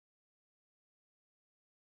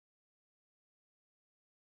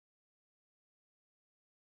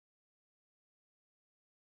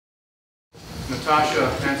Natasha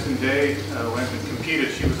Hansen-Day went and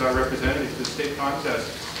competed. She was our representative to the state contest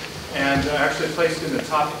and actually placed in the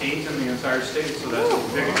top 8 in the entire state, so that's a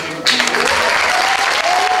big achievement.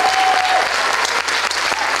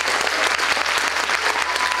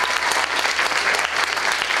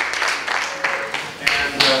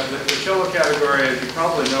 The cello category, as you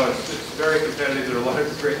probably know, it's very competitive. There are a lot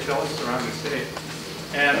of great cellists around the state.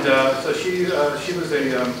 And so she was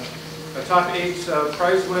a top 8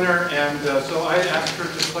 prize winner, and so I asked her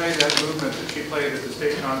to play that movement that she played at the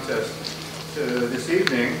state contest this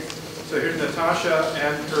evening. So here's Natasha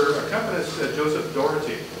and her accompanist,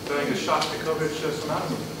 Dougherty, playing a Shastakovich Sonata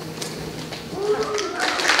movement.